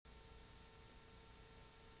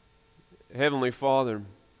Heavenly Father,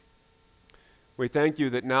 we thank you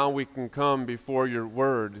that now we can come before your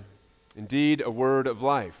word, indeed a word of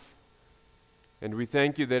life. And we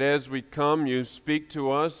thank you that as we come, you speak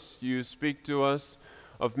to us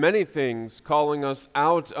of many things, calling us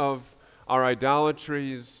out of our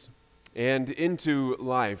idolatries and into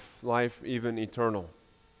life even eternal.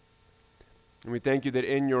 And we thank you that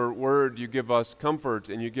in your word you give us comfort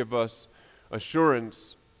and you give us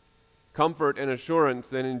assurance, comfort and assurance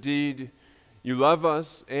that indeed you love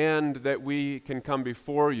us and that we can come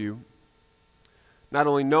before you, not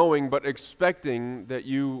only knowing but expecting that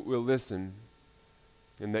you will listen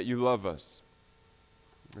and that you love us.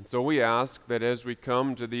 And so we ask that as we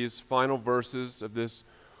come to these final verses of this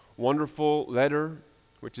wonderful letter,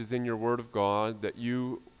 which is in your Word of God, that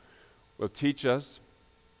you will teach us,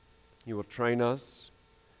 you will train us,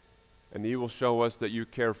 and you will show us that you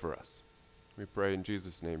care for us. We pray in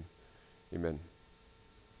Jesus' name. Amen.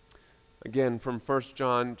 Again, from 1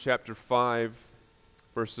 John chapter 5,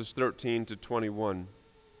 verses 13 to 21.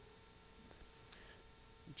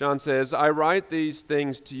 John says, I write these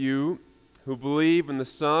things to you who believe in the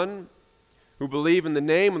Son, who believe in the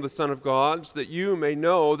name of the Son of God, so that you may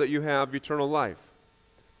know that you have eternal life.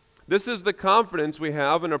 This is the confidence we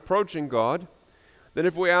have in approaching God, that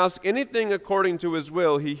if we ask anything according to His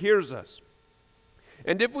will, He hears us.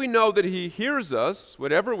 And if we know that He hears us,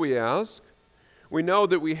 whatever we ask, we know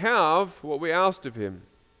that we have what we asked of Him.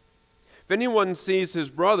 If anyone sees his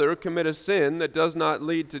brother commit a sin that does not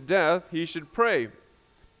lead to death, he should pray,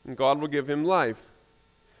 and God will give him life.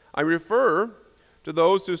 I refer to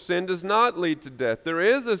those whose sin does not lead to death. There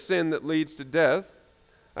is a sin that leads to death.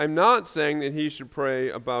 I'm not saying that he should pray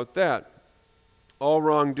about that. All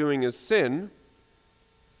wrongdoing is sin,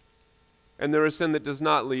 and there is sin that does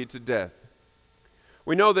not lead to death.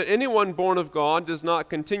 We know that anyone born of God does not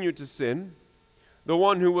continue to sin. The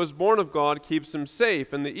one who was born of God keeps him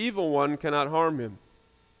safe, and the evil one cannot harm him.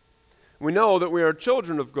 We know that we are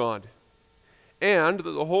children of God, and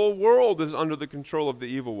that the whole world is under the control of the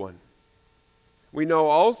evil one. We know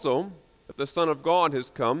also that the Son of God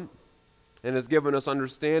has come and has given us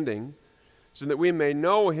understanding, so that we may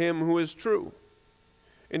know Him who is true.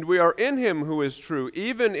 And we are in Him who is true,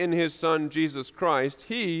 even in His Son Jesus Christ.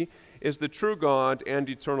 He is the true God and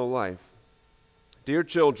eternal life. Dear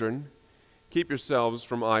children, keep yourselves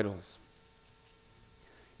from idols.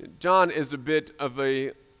 John is a bit of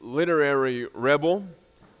a literary rebel.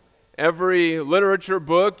 Every literature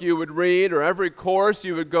book you would read or every course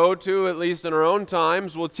you would go to, at least in our own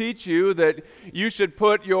times, will teach you that you should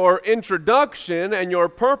put your introduction and your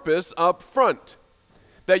purpose up front.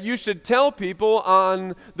 That you should tell people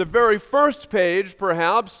on the very first page,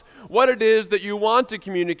 perhaps, what it is that you want to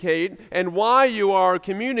communicate and why you are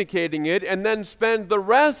communicating it, and then spend the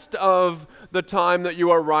rest of the time that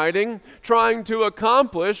you are writing trying to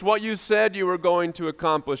accomplish what you said you were going to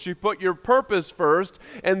accomplish. You put your purpose first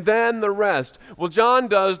and then the rest. Well, John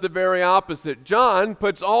does the very opposite. John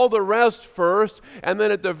puts all the rest first, and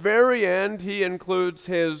then at the very end he includes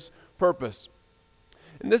his purpose.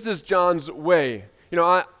 And this is John's way. You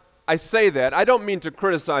know, I say that. I don't mean to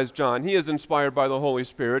criticize John. He is inspired by the Holy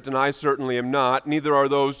Spirit, and I certainly am not. Neither are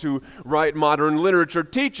those who write modern literature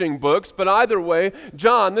teaching books. But either way,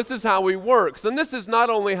 John, this is how he works. And this is not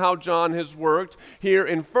only how John has worked here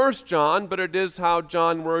in 1 John, but it is how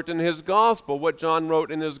John worked in his gospel, what John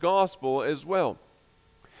wrote in his gospel as well.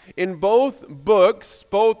 In both books,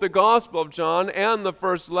 both the Gospel of John and the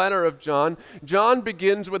first letter of John, John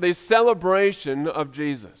begins with a celebration of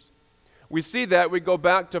Jesus. We see that. We go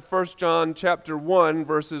back to 1 John chapter 1,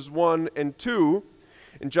 verses 1 and 2.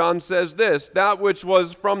 And John says this, that which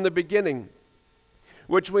was from the beginning,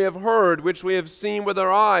 which we have heard, which we have seen with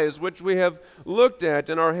our eyes, which we have looked at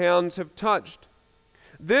and our hands have touched.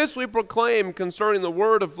 This we proclaim concerning the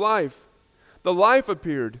word of life. The life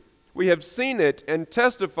appeared. We have seen it and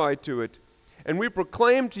testified to it. And we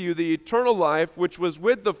proclaim to you the eternal life which was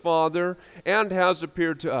with the Father and has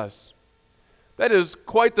appeared to us. That is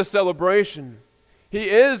quite the celebration. He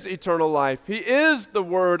is eternal life. He is the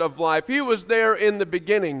word of life. He was there in the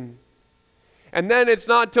beginning. And then it's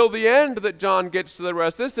not till the end that John gets to the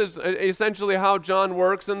rest. This is essentially how John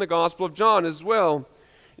works in the Gospel of John as well.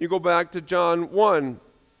 You go back to John 1. It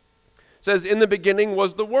says, in the beginning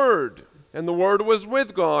was the Word, and the Word was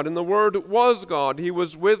with God, and the Word was God. He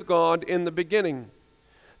was with God in the beginning.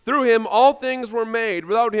 Through Him all things were made.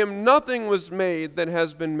 Without Him nothing was made that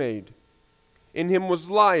has been made. In Him was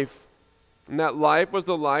life, and that life was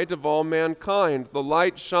the light of all mankind. The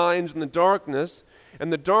light shines in the darkness, and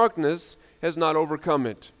the darkness has not overcome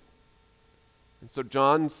it. And so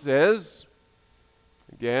John says,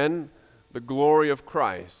 again, the glory of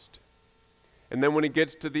Christ. And then when he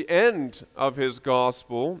gets to the end of his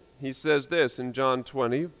gospel, he says this in John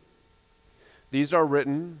 20, "These are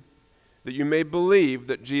written that you may believe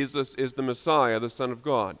that Jesus is the Messiah, the Son of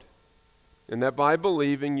God, and that by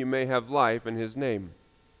believing you may have life in his name."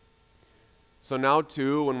 So now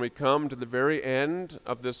too, when we come to the very end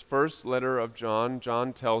of this first letter of John,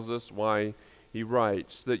 John tells us why he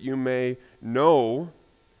writes, that you may know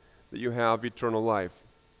that you have eternal life.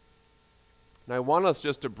 And I want us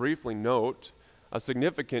just to briefly note a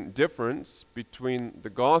significant difference between the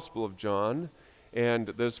Gospel of John and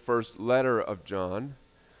this first letter of John.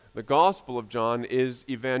 The Gospel of John is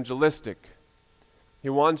evangelistic. He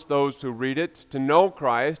wants those who read it to know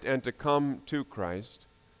Christ and to come to Christ.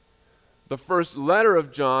 The first letter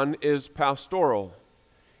of John is pastoral.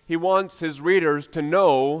 He wants his readers to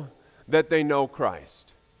know that they know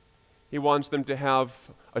Christ. He wants them to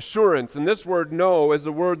have assurance. And this word know is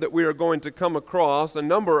a word that we are going to come across a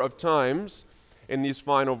number of times in these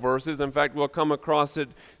final verses. In fact, we'll come across it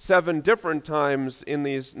 7 different times in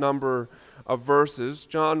these number of verses.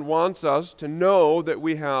 John wants us to know that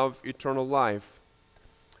we have eternal life.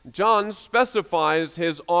 John specifies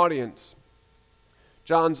his audience.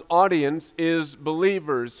 John's audience is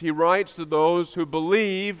believers. He writes to those who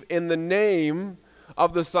believe in the name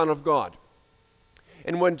of the Son of God.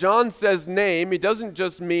 And when John says name, he doesn't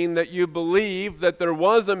just mean that you believe that there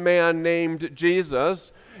was a man named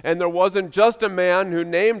Jesus, and there wasn't just a man who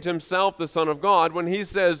named himself the Son of God. When he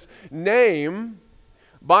says name,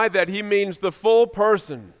 by that he means the full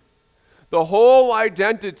person, the whole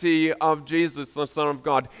identity of Jesus, the Son of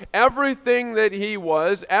God. Everything that he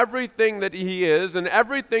was, everything that he is, and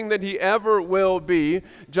everything that he ever will be.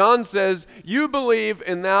 John says, you believe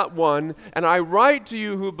in that one, and I write to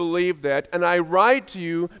you who believe that, and I write to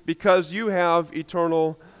you because you have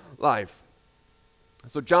eternal life.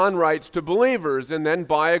 So John writes to believers, and then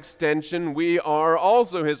by extension, we are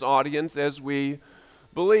also his audience as we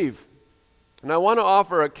believe. And I want to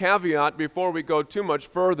offer a caveat before we go too much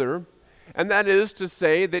further. And that is to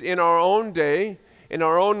say that in our own day, in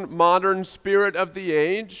our own modern spirit of the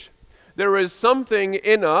age, there is something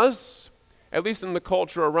in us, at least in the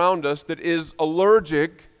culture around us, that is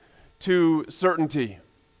allergic to certainty.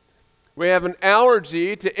 We have an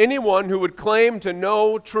allergy to anyone who would claim to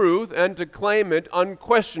know truth and to claim it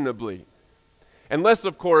unquestionably. Unless,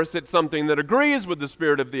 of course, it's something that agrees with the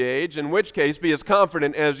spirit of the age, in which case be as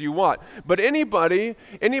confident as you want. But anybody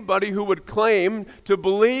who would claim to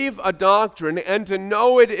believe a doctrine and to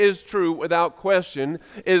know it is true without question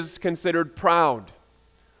is considered proud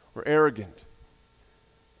or arrogant.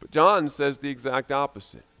 But John says the exact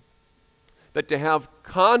opposite. That to have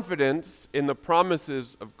confidence in the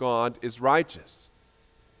promises of God is righteous.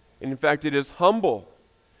 And in fact, it is humble.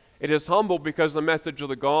 It is humble because the message of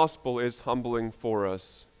the gospel is humbling for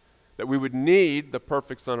us, that we would need the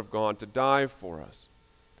perfect Son of God to die for us.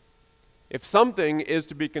 If something is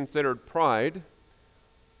to be considered pride,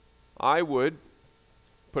 I would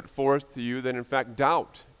put forth to you that in fact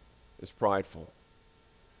doubt is prideful.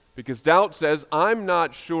 Because doubt says, I'm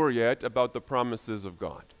not sure yet about the promises of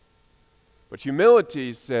God. But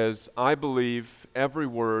humility says, I believe every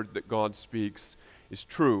word that God speaks is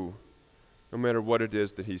true, no matter what it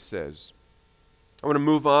is that he says. I want to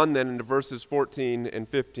move on then into verses 14 and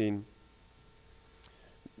 15.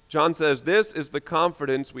 John says, this is the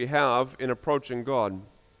confidence we have in approaching God,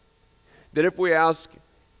 that if we ask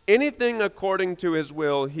anything according to his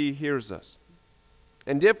will, he hears us.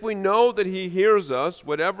 And if we know that he hears us,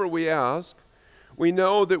 whatever we ask, we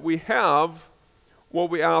know that we have what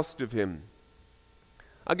we asked of him.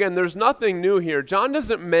 Again, there's nothing new here. John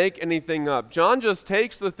doesn't make anything up. John just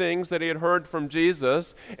takes the things that he had heard from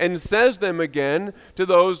Jesus and says them again to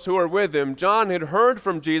those who are with him. John had heard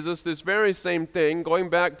from Jesus this very same thing, going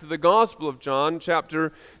back to the Gospel of John,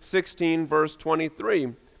 chapter 16, verse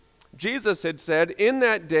 23. Jesus had said, in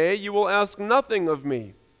that day you will ask nothing of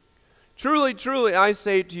me. Truly, truly, I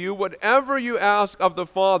say to you, whatever you ask of the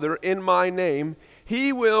Father in my name,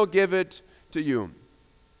 he will give it to you.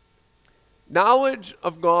 Knowledge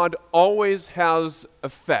of God always has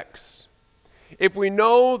effects. If we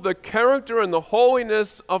know the character and the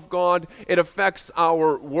holiness of God, it affects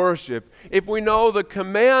our worship. If we know the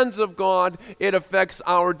commands of God, it affects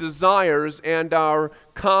our desires and our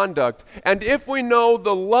conduct. And if we know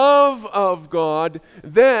the love of God,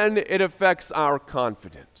 then it affects our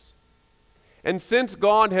confidence. And since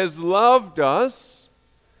God has loved us,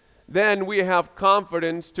 then we have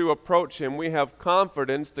confidence to approach him. We have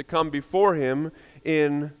confidence to come before him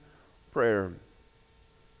in prayer.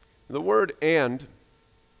 The word and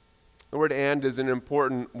is an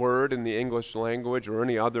important word in the English language or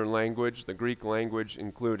any other language, the Greek language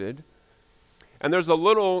included. And there's a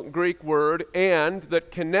little Greek word, and,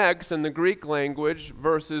 that connects in the Greek language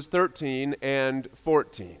verses 13 and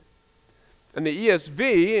 14. And the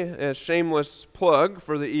ESV, a shameless plug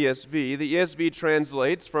for the ESV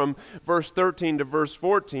translates from verse 13 to verse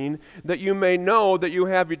 14, that you may know that you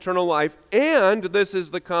have eternal life, and this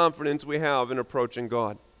is the confidence we have in approaching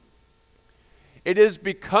God. It is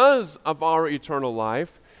because of our eternal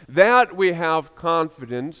life that we have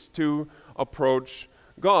confidence to approach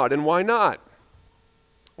God. And why not?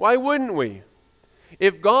 Why wouldn't we?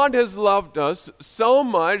 If God has loved us so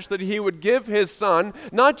much that He would give His Son,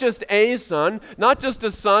 not just a Son, not just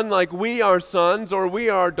a Son like we are sons or we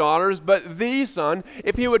are daughters, but the Son,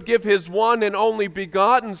 if He would give His one and only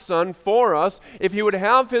begotten Son for us, if He would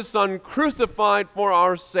have His Son crucified for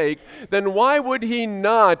our sake, then why would He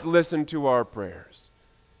not listen to our prayers?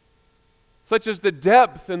 Such is the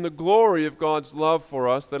depth and the glory of God's love for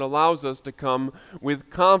us that allows us to come with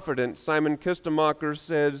confidence. Simon Kistemacher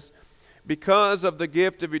says, because of the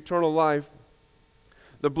gift of eternal life,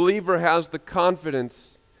 the believer has the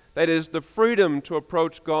confidence, that is, the freedom to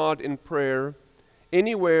approach God in prayer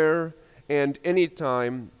anywhere and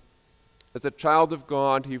anytime. As a child of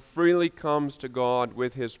God, he freely comes to God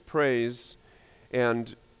with his praise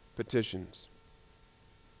and petitions.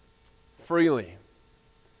 Freely.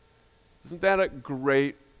 Isn't that a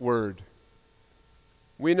great word?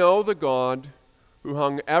 We know the God who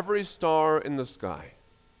hung every star in the sky.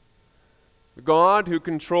 The God who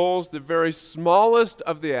controls the very smallest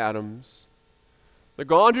of the atoms, the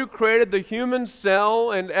God who created the human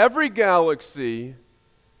cell and every galaxy.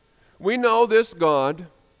 We know this God,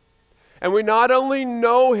 and we not only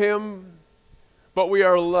know Him, but we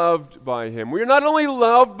are loved by Him. We are not only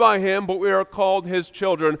loved by Him, but we are called His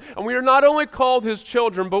children. And we are not only called His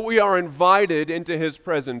children, but we are invited into His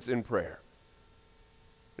presence in prayer.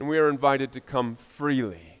 And we are invited to come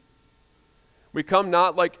freely. We come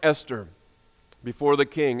not like Esther before the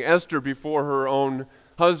king. Esther before her own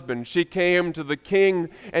husband. She came to the king,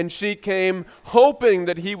 and she came hoping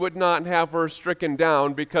that he would not have her stricken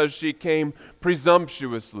down because she came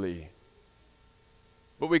presumptuously.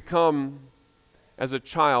 But we come as a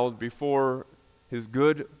child before his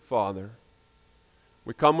good Father.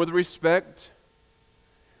 We come with respect.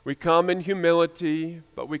 We come in humility,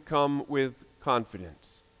 but we come with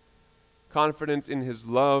confidence. Confidence in His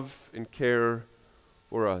love and care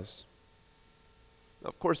for us.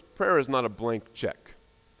 Of course, prayer is not a blank check.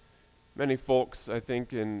 Many folks, I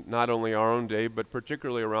think, in not only our own day, but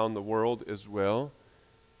particularly around the world as well,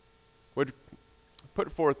 would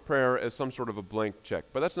put forth prayer as some sort of a blank check.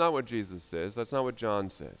 But that's not what Jesus says. That's not what John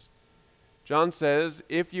says. John says,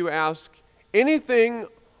 if you ask anything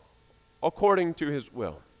according to His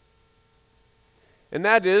will, and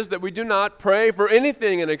that is that we do not pray for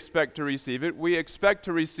anything and expect to receive it. We expect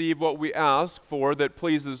to receive what we ask for that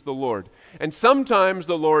pleases the Lord. And sometimes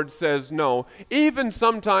the Lord says no. Even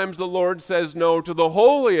sometimes the Lord says no to the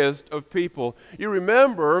holiest of people. You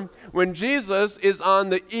remember when Jesus is on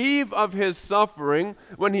the eve of His suffering,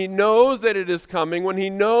 when He knows that it is coming, when He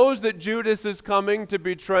knows that Judas is coming to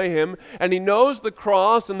betray Him, and He knows the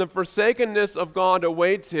cross and the forsakenness of God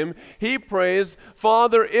awaits Him, He prays,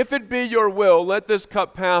 Father, if it be your will, let this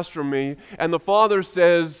cup pass from me. And the Father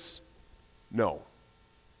says, no,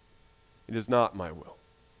 it is not my will.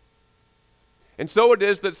 And so it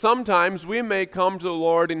is that sometimes we may come to the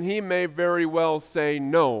Lord and He may very well say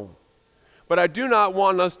no. But I do not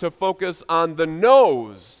want us to focus on the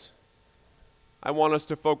no's. I want us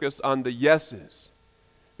to focus on the yeses,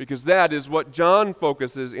 because that is what John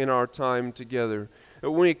focuses in our time together.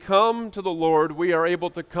 When we come to the Lord, we are able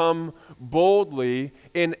to come boldly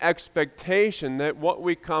in expectation that what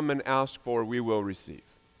we come and ask for, we will receive.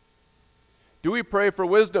 Do we pray for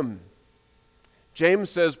wisdom? James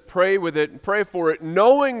says, pray with it, pray for it,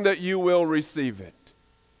 knowing that you will receive it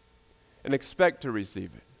and expect to receive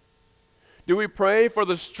it. Do we pray for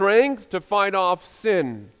the strength to fight off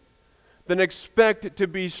sin, then expect to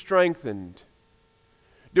be strengthened?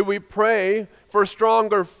 Do we pray for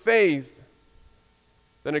stronger faith,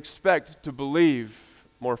 then expect to believe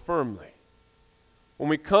more firmly? When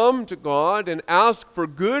we come to God and ask for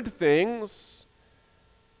good things,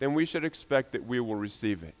 then we should expect that we will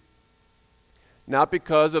receive it. Not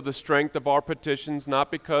because of the strength of our petitions,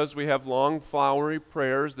 not because we have long, flowery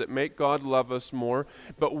prayers that make God love us more,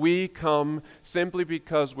 but we come simply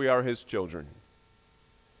because we are His children.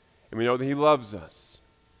 And we know that He loves us.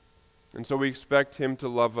 And so we expect Him to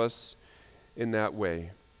love us in that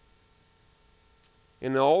way.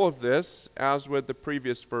 In all of this, as with the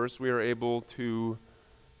previous verse, we are able to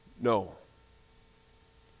know.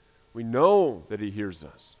 We know that He hears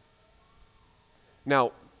us.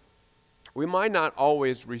 Now, we might not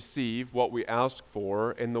always receive what we ask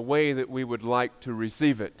for in the way that we would like to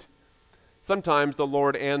receive it. Sometimes the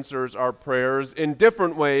Lord answers our prayers in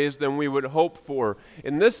different ways than we would hope for.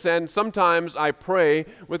 In this sense, sometimes I pray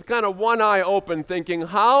with kind of one eye open, thinking,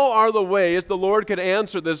 how are the ways the Lord could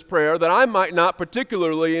answer this prayer that I might not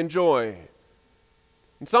particularly enjoy?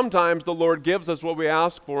 And sometimes the Lord gives us what we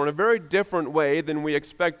ask for in a very different way than we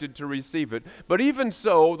expected to receive it. But even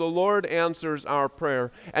so, the Lord answers our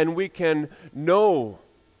prayer, and we can know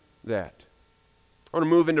that. I want to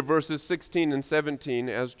move into verses 16 and 17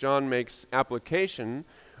 as John makes application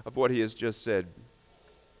of what he has just said.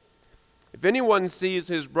 If anyone sees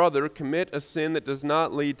his brother commit a sin that does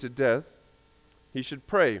not lead to death, he should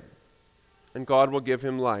pray, and God will give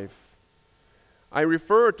him life. I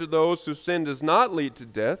refer to those whose sin does not lead to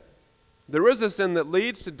death. There is a sin that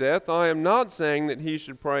leads to death. I am not saying that he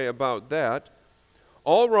should pray about that.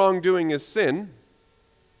 All wrongdoing is sin,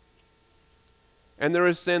 and there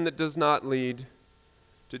is sin that does not lead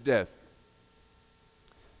to death.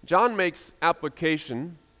 John makes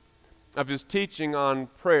application of his teaching on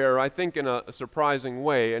prayer, I think, in a surprising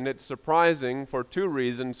way, and it's surprising for two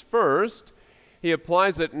reasons. First, he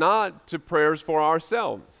applies it not to prayers for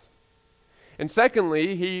ourselves. And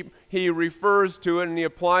secondly, he refers to it and he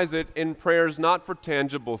applies it in prayers not for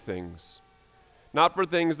tangible things, not for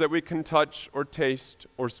things that we can touch or taste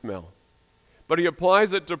or smell, but he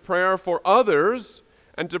applies it to prayer for others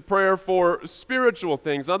and to prayer for spiritual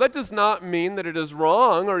things. Now, that does not mean that it is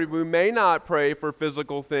wrong, or we may not pray for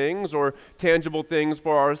physical things or tangible things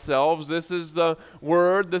for ourselves. This is the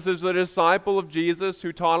Word, this is the disciple of Jesus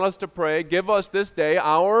who taught us to pray, give us this day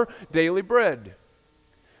our daily bread.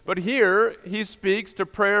 But here, he speaks to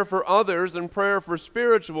prayer for others and prayer for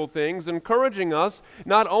spiritual things, encouraging us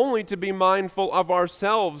not only to be mindful of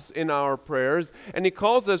ourselves in our prayers, and he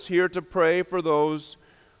calls us here to pray for those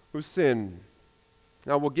who sin.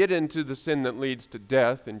 Now, we'll get into the sin that leads to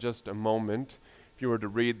death in just a moment. If you were to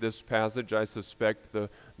read this passage, I suspect the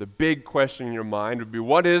big question in your mind would be,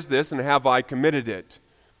 what is this and have I committed it?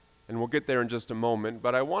 And we'll get there in just a moment,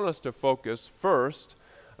 but I want us to focus first,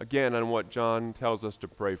 again, on what John tells us to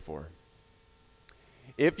pray for.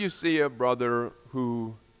 If you see a brother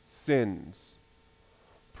who sins,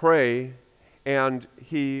 pray and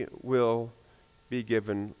he will be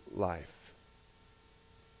given life.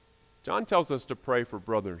 John tells us to pray for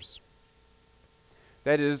brothers.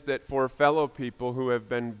 That is, that for fellow people who have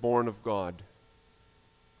been born of God.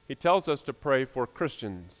 He tells us to pray for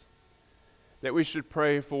Christians, that we should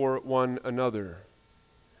pray for one another.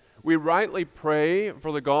 We rightly pray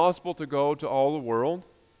for the gospel to go to all the world.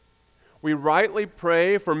 We rightly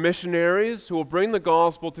pray for missionaries who will bring the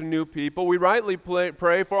gospel to new people. We rightly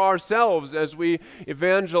pray for ourselves as we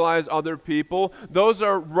evangelize other people. Those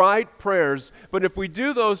are right prayers. But if we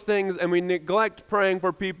do those things and we neglect praying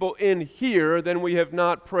for people in here, then we have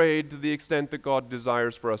not prayed to the extent that God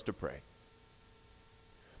desires for us to pray.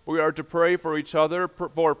 We are to pray for each other,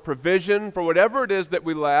 for provision, for whatever it is that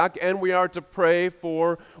we lack, and we are to pray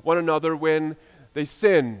for one another when they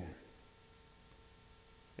sin.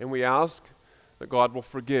 And we ask that God will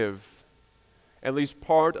forgive. At least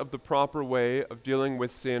part of the proper way of dealing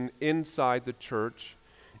with sin inside the church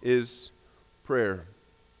is prayer.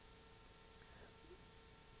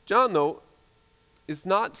 John, though, is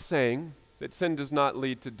not saying that sin does not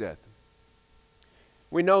lead to death.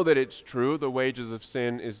 We know that it's true. The wages of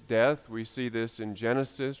sin is death. We see this in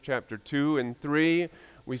Genesis chapter 2 and 3.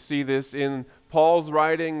 We see this in Paul's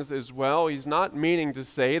writings as well. He's not meaning to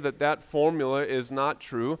say that that formula is not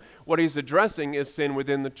true. What he's addressing is sin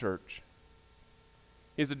within the church.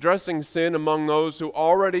 He's addressing sin among those who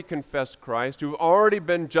already confess Christ, who've already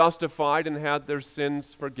been justified and had their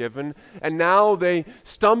sins forgiven, and now they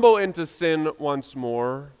stumble into sin once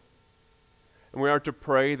more. And we are to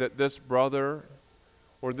pray that this brother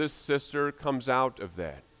or this sister comes out of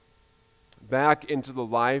that, back into the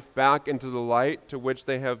life, back into the light to which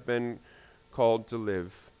they have been called to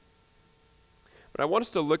live. But I want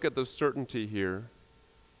us to look at the certainty here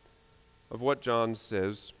of what John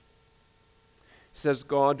says. He says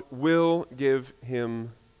God will give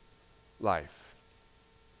him life.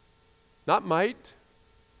 Not might,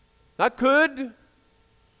 not could,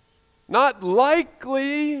 not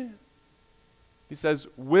likely. He says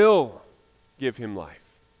will give him life.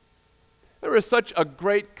 There is such a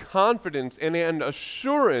great confidence and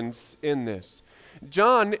assurance in this.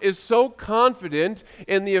 John is so confident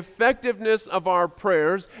in the effectiveness of our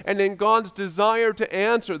prayers and in God's desire to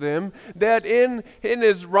answer them that in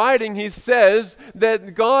his writing he says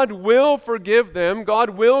that God will forgive them,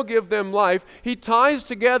 God will give them life. He ties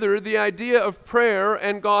together the idea of prayer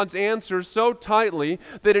and God's answer so tightly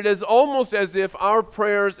that it is almost as if our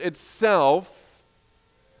prayers itself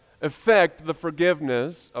affect the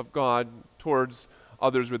forgiveness of God towards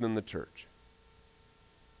others within the church.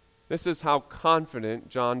 This is how confident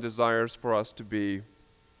John desires for us to be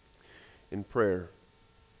in prayer.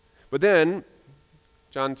 But then,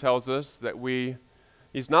 John tells us that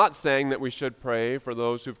he's not saying that we should pray for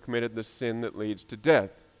those who've committed the sin that leads to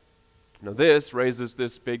death. Now this raises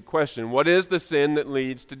this big question. What is the sin that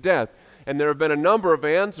leads to death? And there have been a number of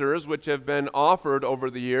answers which have been offered over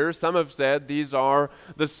the years. Some have said these are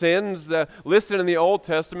the sins that listed in the Old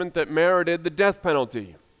Testament that merited the death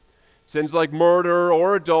penalty. Sins like murder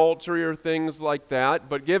or adultery or things like that.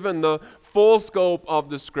 But given the full scope of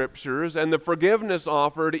the Scriptures and the forgiveness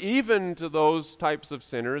offered even to those types of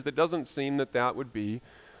sinners, it doesn't seem that that would be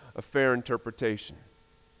a fair interpretation.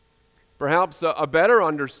 Perhaps a better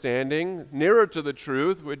understanding, nearer to the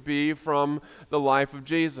truth, would be from the life of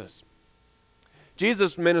Jesus.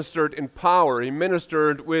 Jesus ministered in power. He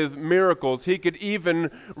ministered with miracles. He could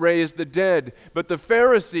even raise the dead. But the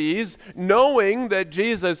Pharisees, knowing that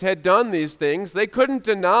Jesus had done these things, they couldn't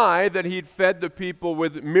deny that he'd fed the people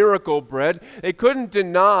with miracle bread. They couldn't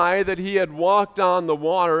deny that he had walked on the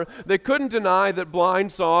water. They couldn't deny that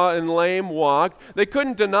blind saw and lame walked. They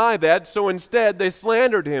couldn't deny that, so instead they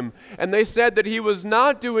slandered him. And they said that he was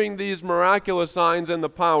not doing these miraculous signs in the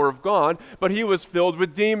power of God, but he was filled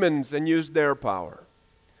with demons and used their power.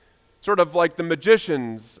 Sort of like the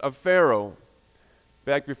magicians of Pharaoh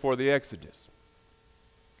back before the Exodus.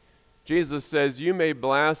 Jesus says, "You may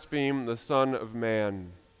blaspheme the Son of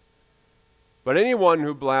Man, but anyone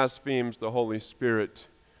who blasphemes the Holy Spirit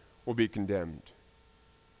will be condemned."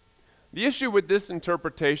 The issue with this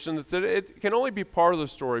interpretation is that it can only be part of the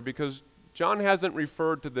story because John hasn't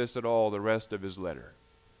referred to this at all the rest of his letter.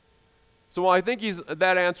 So while I think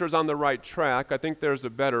that answer is on the right track, I think there's a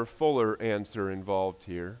better, fuller answer involved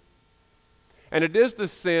here. And it is the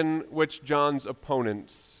sin which John's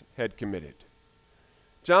opponents had committed.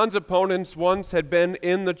 John's opponents once had been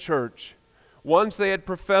in the church. Once they had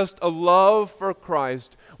professed a love for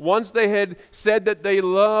Christ. Once they had said that they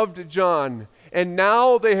loved John. And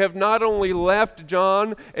now they have not only left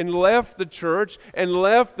John and left the church and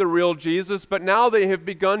left the real Jesus, but now they have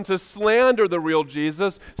begun to slander the real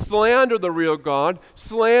Jesus, slander the real God,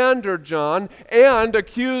 slander John, and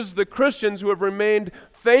accuse the Christians who have remained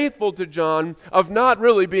faithful to John of not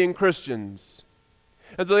really being Christians.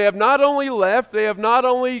 And so they have not only left, they have not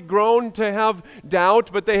only grown to have doubt,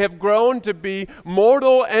 but they have grown to be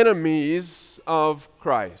mortal enemies of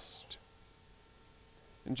Christ.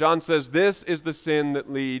 And John says this is the sin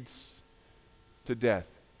that leads to death.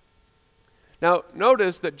 Now,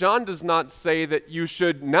 notice that John does not say that you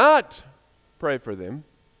should not pray for them.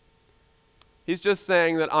 He's just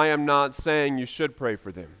saying that I am not saying you should pray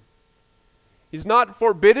for them. He's not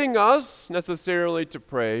forbidding us necessarily to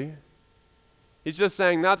pray. He's just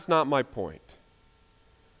saying that's not my point.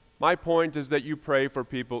 My point is that you pray for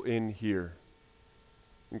people in here.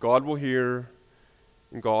 And God will hear,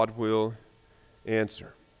 and God will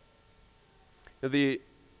answer. Now the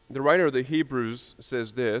writer of the Hebrews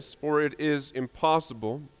says this, "For it is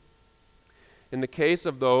impossible, in the case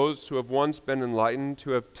of those who have once been enlightened,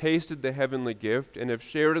 who have tasted the heavenly gift and have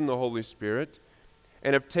shared in the Holy Spirit,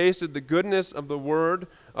 and have tasted the goodness of the Word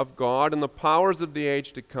of God and the powers of the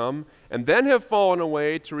age to come, and then have fallen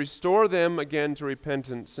away, to restore them again to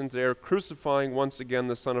repentance, since they are crucifying once again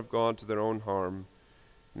the Son of God to their own harm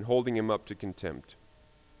and holding him up to contempt."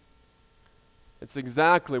 It's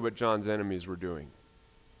exactly what John's enemies were doing.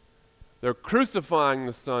 They're crucifying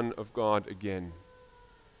the Son of God again,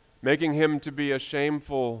 making him to be a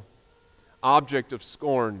shameful object of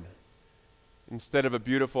scorn instead of a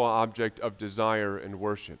beautiful object of desire and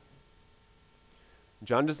worship.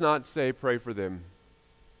 John does not say pray for them.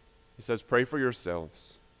 He says pray for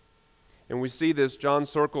yourselves. And we see this, John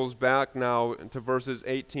circles back now to verses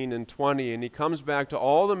 18 and 20, and he comes back to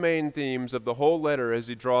all the main themes of the whole letter as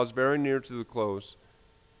he draws very near to the close.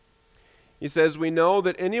 He says, "We know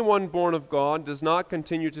that anyone born of God does not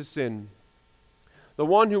continue to sin. The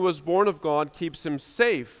one who was born of God keeps him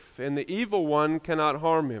safe, and the evil one cannot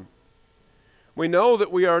harm him. We know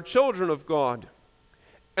that we are children of God,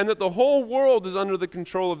 and that the whole world is under the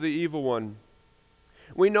control of the evil one.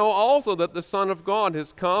 We know also that the Son of God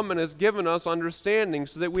has come and has given us understanding,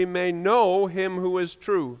 so that we may know him who is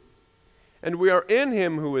true. And we are in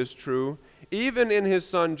him who is true, even in his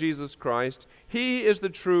Son, Jesus Christ. He is the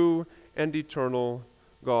true and eternal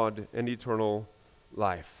God and eternal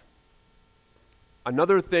life.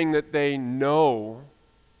 Another thing that they know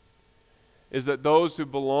is that those who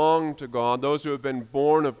belong to God, those who have been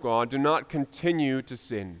born of God, do not continue to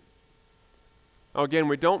sin. Now again,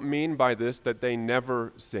 we don't mean by this that they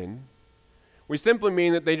never sin. We simply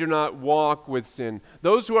mean that they do not walk with sin.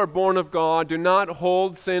 Those who are born of God do not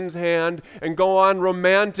hold sin's hand and go on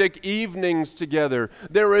romantic evenings together.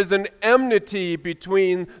 There is an enmity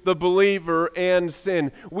between the believer and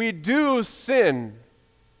sin. We do sin.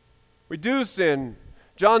 We do sin.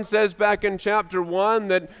 John says back in chapter 1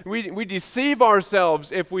 that we deceive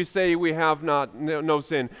ourselves if we say we have no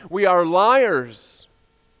sin. We are liars.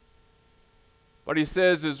 But he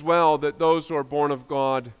says as well that those who are born of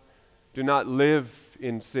God do not live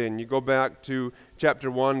in sin. You go back to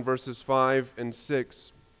chapter 1, verses 5 and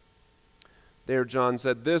 6. There John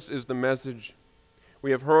said, "This is the message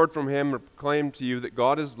we have heard from him and proclaimed to you, that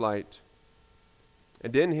God is light,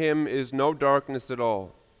 and in him is no darkness at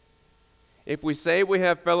all. If we say we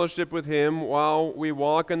have fellowship with him while we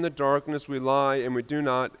walk in the darkness, we lie and we do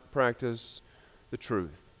not practice the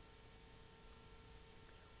truth."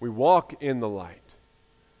 We walk in the light.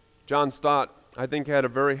 John Stott, I think, had a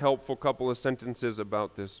very helpful couple of sentences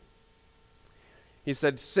about this. He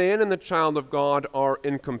said, "Sin and the child of God are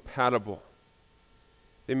incompatible.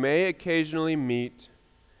 They may occasionally meet.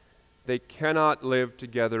 They cannot live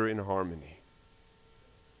together in harmony."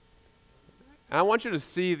 And I want you to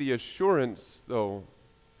see the assurance, though,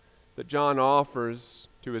 that John offers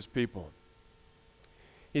to his people.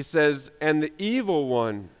 He says, "And the evil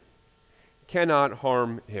one cannot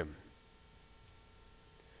harm him."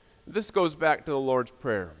 This goes back to the Lord's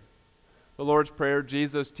Prayer. The Lord's Prayer,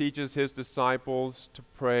 Jesus teaches his disciples to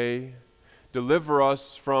pray, "Deliver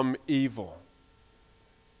us from evil."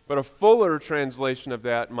 But a fuller translation of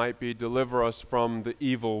that might be, "Deliver us from the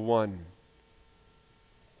evil one."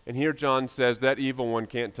 And here John says that evil one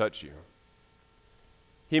can't touch you.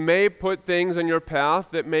 He may put things in your path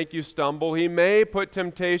that make you stumble. He may put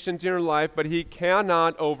temptations in your life, but he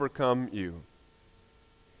cannot overcome you.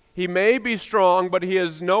 He may be strong, but he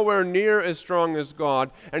is nowhere near as strong as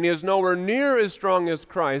God, and he is nowhere near as strong as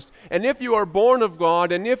Christ. And if you are born of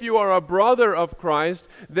God, and if you are a brother of Christ,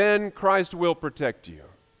 then Christ will protect you.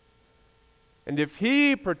 And if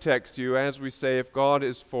he protects you, as we say, if God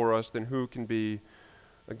is for us, then who can be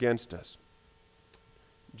against us?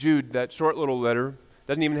 Jude, that short little letter,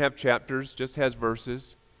 doesn't even have chapters, just has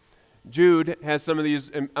verses. Jude has some of these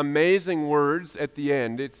amazing words at the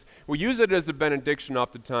end. We use it as a benediction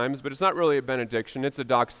oftentimes, but it's not really a benediction, it's a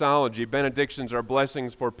doxology. Benedictions are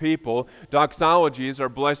blessings for people. Doxologies are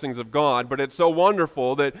blessings of God, but it's so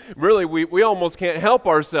wonderful that really we almost can't help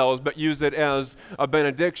ourselves but use it as a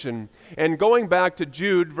benediction. And going back to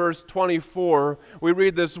Jude, verse 24, we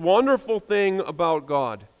read this wonderful thing about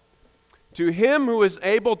God. "To him who is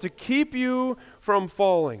able to keep you from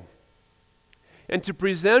falling, and to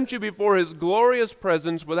present you before his glorious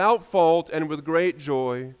presence without fault and with great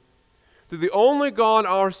joy. To the only God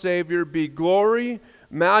our Savior be glory,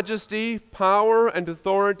 majesty, power, and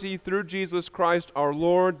authority through Jesus Christ our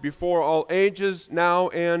Lord, before all ages, now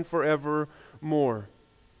and forevermore."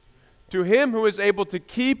 To him who is able to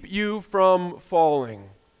keep you from falling.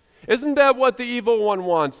 Isn't that what the evil one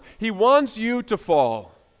wants? He wants you to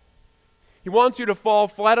fall. He wants you to fall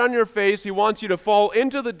flat on your face. He wants you to fall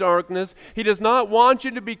into the darkness. He does not want you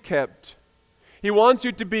to be kept. He wants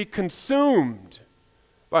you to be consumed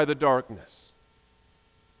by the darkness.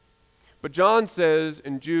 But John says,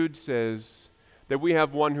 and Jude says, that we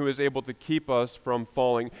have one who is able to keep us from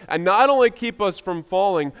falling. And not only keep us from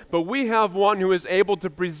falling, but we have one who is able to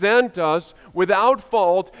present us without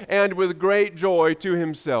fault and with great joy to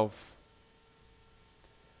himself.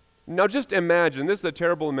 Now just imagine, this is a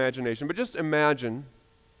terrible imagination, but just imagine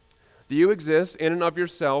that you exist in and of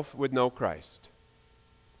yourself with no Christ.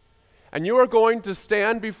 And you are going to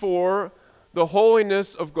stand before the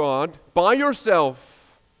holiness of God by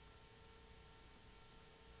yourself.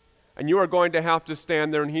 And you are going to have to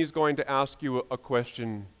stand there and he's going to ask you a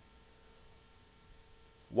question.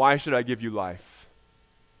 Why should I give you life?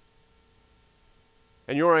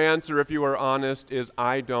 And your answer, if you are honest, is,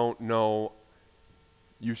 I don't know.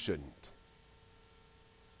 You shouldn't.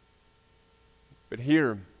 But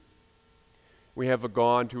here, we have a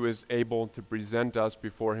God who is able to present us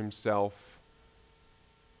before himself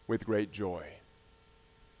with great joy,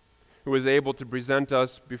 who is able to present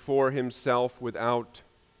us before himself without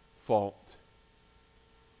fault.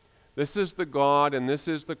 This is the God and this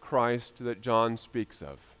is the Christ that John speaks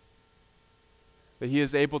of, that he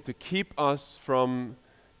is able to keep us from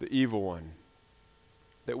the evil one.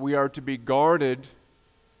 That we are to be guarded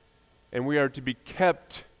and we are to be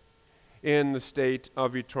kept in the state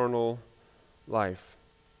of eternal life.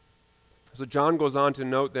 So John goes on to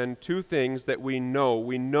note then two things that we know.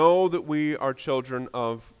 We know that we are children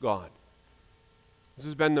of God. This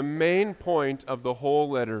has been the main point of the whole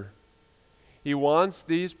letter. He wants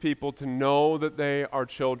these people to know that they are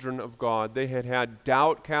children of God. They had had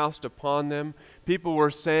doubt cast upon them. People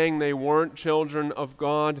were saying they weren't children of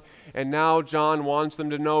God. And now John wants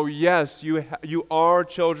them to know, yes, you are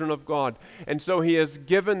children of God. And so he has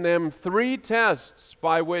given them 3 tests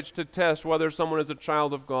by which to test whether someone is a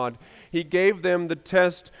child of God. He gave them the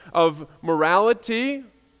test of morality.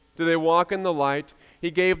 Do they walk in the light? He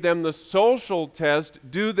gave them the social test,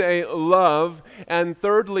 do they love? And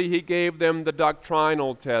thirdly, he gave them the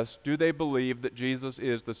doctrinal test, do they believe that Jesus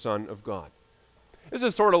is the Son of God? This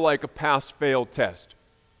is sort of like a pass-fail test.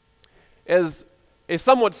 As a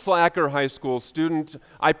somewhat slacker high school student,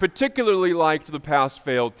 I particularly liked the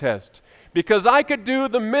pass-fail test because I could do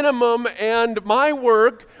the minimum and my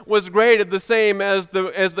work was graded the same as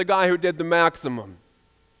the guy who did the maximum.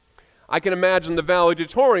 I can imagine the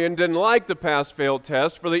valedictorian didn't like the pass-fail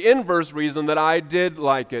test for the inverse reason that I did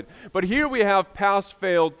like it. But here we have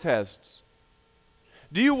pass-fail tests.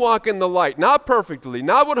 Do you walk in the light? Not perfectly,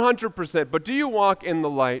 not 100%, but do you walk in the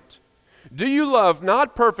light? Do you love?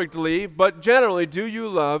 Not perfectly, but generally, do you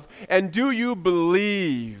love? And do you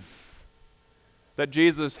believe that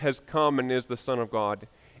Jesus has come and is the Son of God?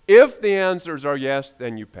 If the answers are yes,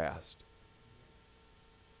 then you passed.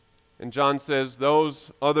 And John says, those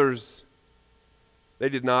others, they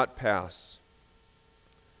did not pass,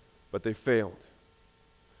 but they failed.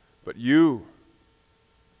 But you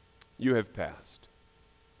have passed.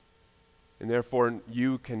 And therefore,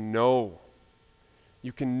 you can know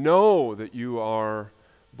that you are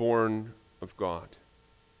born of God.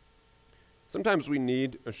 Sometimes we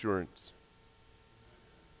need assurance.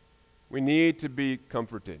 We need to be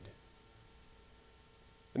comforted.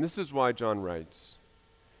 And this is why John writes.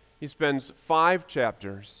 He spends 5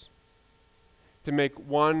 chapters to make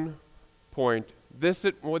one point. This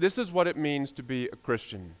is what it means to be a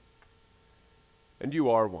Christian. And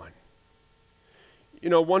you are one. You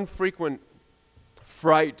know, one frequent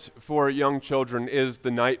fright for young children is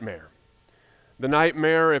the nightmare. The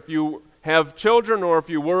nightmare, if you have children or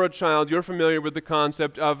if you were a child, you're familiar with the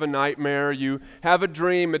concept of a nightmare. You have a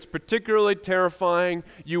dream, it's particularly terrifying.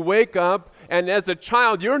 You wake up, and as a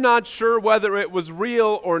child, you're not sure whether it was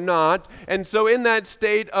real or not. And so in that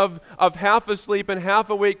state of half asleep and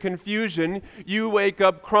half awake confusion, you wake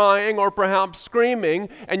up crying or perhaps screaming,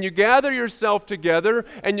 and you gather yourself together,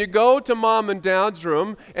 and you go to mom and dad's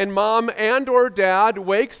room, and mom and or dad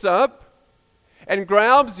wakes up and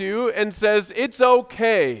grabs you and says, "It's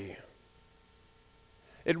okay.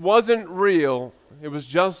 It wasn't real. It was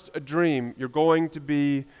just a dream. You're going to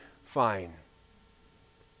be fine."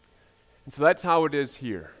 And so that's how it is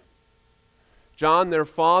here. John, their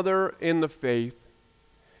father in the faith,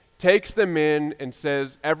 takes them in and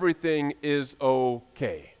says, everything is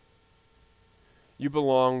okay. You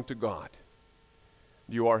belong to God.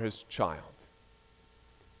 You are his child.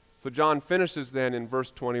 So John finishes then in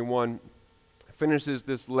verse 21, finishes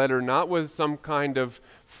this letter not with some kind of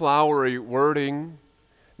flowery wording,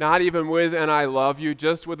 not even with, "and I love you,"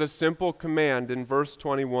 just with a simple command in verse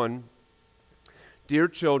 21. Dear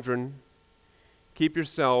children, keep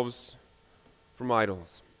yourselves from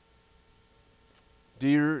idols.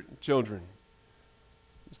 Dear children.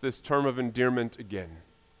 It's this term of endearment again.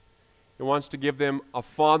 He wants to give them a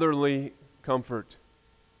fatherly comfort.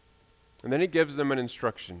 And then he gives them an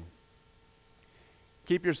instruction.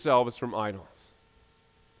 Keep yourselves from idols.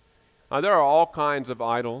 Now, there are all kinds of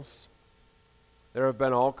idols. There have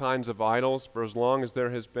been all kinds of idols for as long as there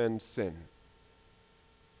has been sin.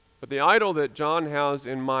 But the idol that John has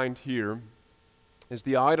in mind here is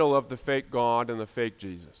the idol of the fake God and the fake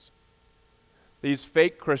Jesus. These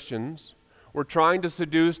fake Christians were trying to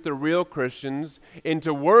seduce the real Christians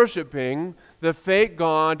into worshiping the fake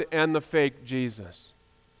God and the fake Jesus.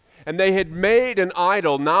 And they had made an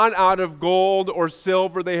idol, not out of gold or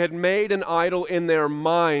silver. They had made an idol in their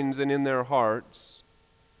minds and in their hearts.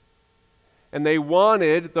 And they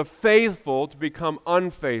wanted the faithful to become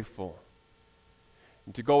unfaithful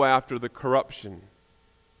and to go after the corruption.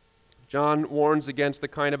 John warns against the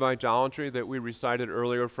kind of idolatry that we recited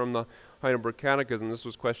earlier from the Heidelberg Catechism. This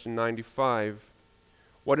was question 95.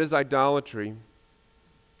 What is idolatry?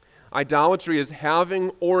 Idolatry is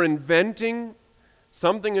having or inventing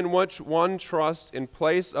something in which one trusts in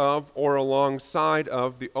place of or alongside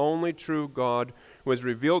of the only true God who has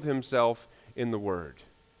revealed himself in the Word.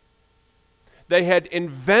 They had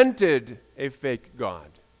invented a fake God.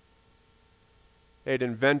 They had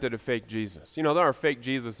invented a fake Jesus. You know, there are fake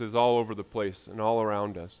Jesuses all over the place and all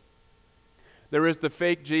around us. There is the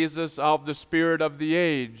fake Jesus of the spirit of the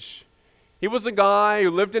age. He was a guy who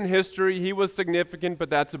lived in history. He was significant, but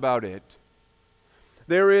that's about it.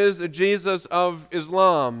 There is a Jesus of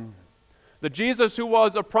Islam. The Jesus who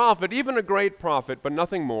was a prophet, even a great prophet, but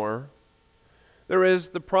nothing more. There is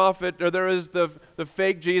the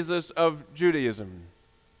fake Jesus of Judaism.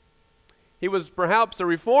 He was perhaps a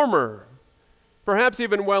reformer, perhaps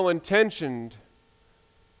even well-intentioned,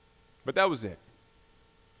 but that was it.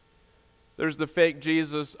 There's the fake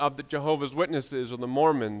Jesus of the Jehovah's Witnesses or the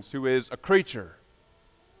Mormons, who is a creature,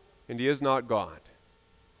 and he is not God.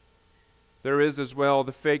 There is as well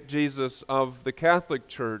the fake Jesus of the Catholic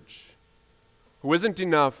Church, who isn't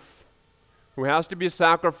enough, who has to be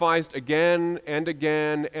sacrificed again and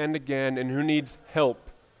again and again, and who needs help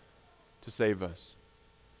to save us.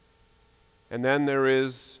 And then there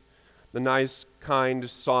is the nice, kind,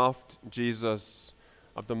 soft Jesus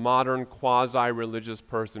of the modern quasi-religious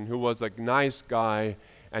person who was a nice guy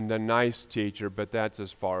and a nice teacher, but that's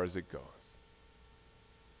as far as it goes.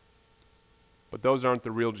 But those aren't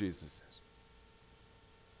the real Jesuses.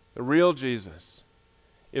 The real Jesus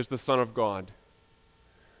is the Son of God.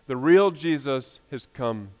 The real Jesus has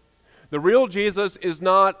come. The real Jesus is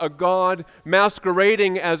not a God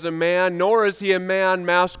masquerading as a man, nor is he a man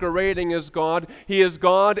masquerading as God. He is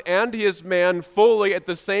God and he is man fully at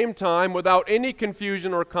the same time without any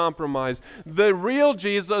confusion or compromise. The real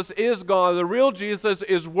Jesus is God. The real Jesus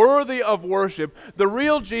is worthy of worship. The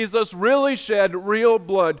real Jesus really shed real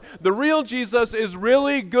blood. The real Jesus is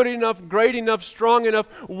really good enough, great enough, strong enough,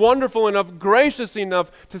 wonderful enough, gracious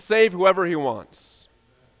enough to save whoever he wants.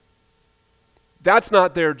 That's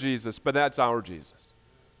not their Jesus, but that's our Jesus.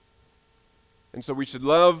 And so we should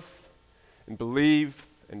love and believe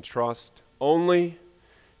and trust only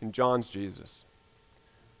in John's Jesus,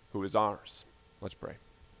 who is ours. Let's pray.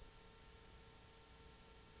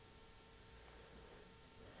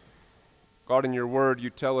 God, in your word, you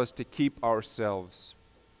tell us to keep ourselves,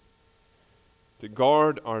 to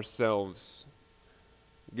guard ourselves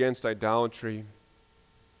against idolatry,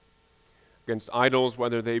 against idols,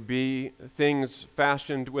 whether they be things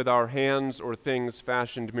fashioned with our hands or things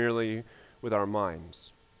fashioned merely with our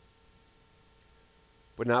minds.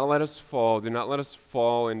 But do not let us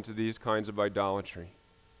fall into these kinds of idolatry.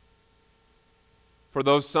 For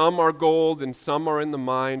though some are gold and some are in the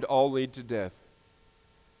mind, all lead to death.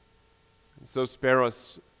 And so spare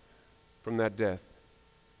us from that death.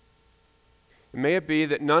 And may it be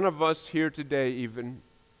that none of us here today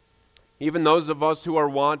even those of us who are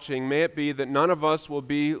watching, may it be that none of us will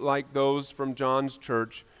be like those from John's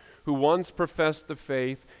church who once professed the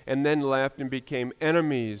faith and then left and became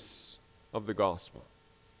enemies of the gospel.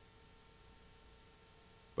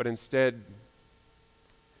 But instead,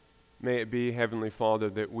 may it be, Heavenly Father,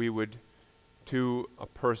 that we would to a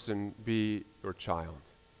person be your child.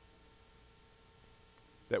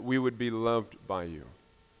 That we would be loved by you.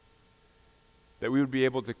 That we would be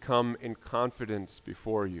able to come in confidence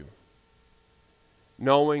before you,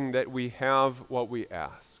 knowing that we have what we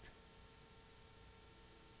ask.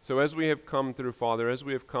 So as we have come through, Father, as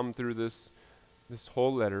we have come through this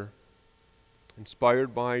whole letter,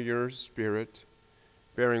 inspired by your Spirit,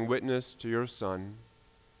 bearing witness to your Son,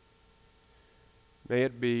 may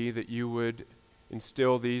it be that you would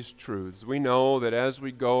instill these truths. We know that as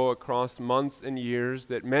we go across months and years,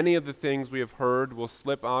 that many of the things we have heard will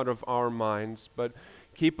slip out of our minds, but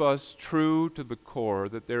keep us true to the core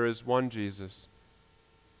that there is one Jesus,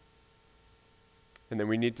 and that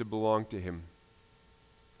we need to belong to him,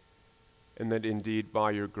 and that indeed by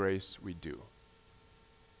your grace we do.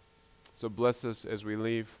 So bless us as we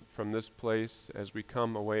leave from this place, as we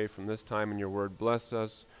come away from this time in your word. Bless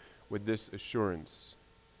us with this assurance.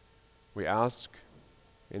 We ask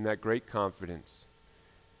in that great confidence.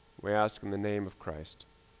 We ask in the name of Christ.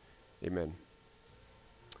 Amen.